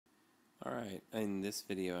Alright, in this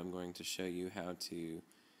video I'm going to show you how to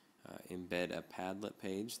embed a Padlet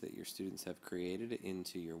page that your students have created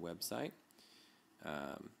into your website.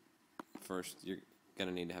 First, you're going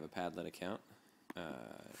to need to have a Padlet account,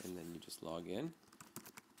 and then you just log in.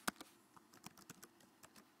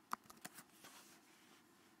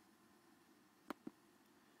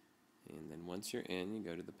 And then once you're in, you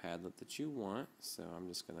go to the Padlet that you want. So I'm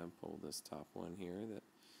just going to pull this top one here that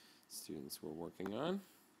students were working on,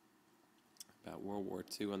 about World War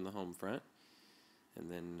II on the home front.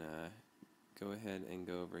 And then go ahead and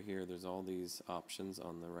go over here. There's all these options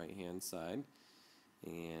on the right hand side.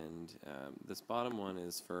 And this bottom one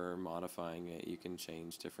is for modifying it. You can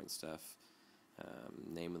change different stuff,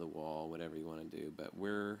 name of the wall, whatever you want to do. But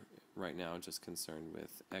we're right now just concerned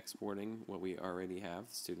with exporting what we already have.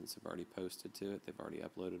 The students have already posted to it. They've already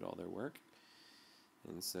uploaded all their work.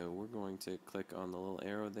 And so we're going to click on the little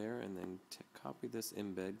arrow there and then copy this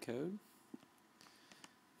embed code.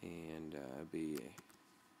 And be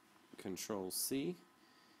Control-C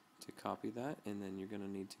to copy that, and then you're going to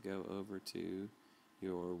need to go over to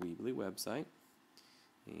your Weebly website,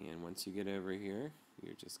 and once you get over here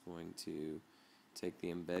you're just going to take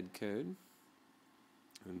the embed code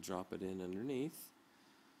and drop it in underneath,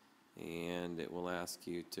 and it will ask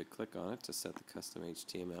you to click on it to set the custom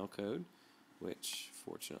HTML code, which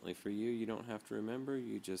fortunately for you, you don't have to remember.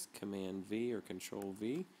 You just Command V or Control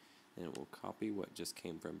V and it will copy what just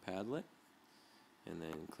came from Padlet, and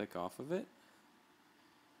then click off of it,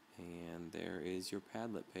 and there is your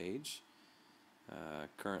Padlet page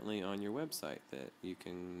currently on your website that you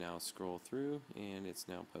can now scroll through, and it's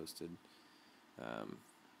now posted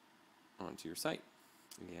onto your site.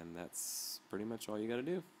 And that's pretty much all you got to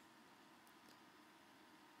do.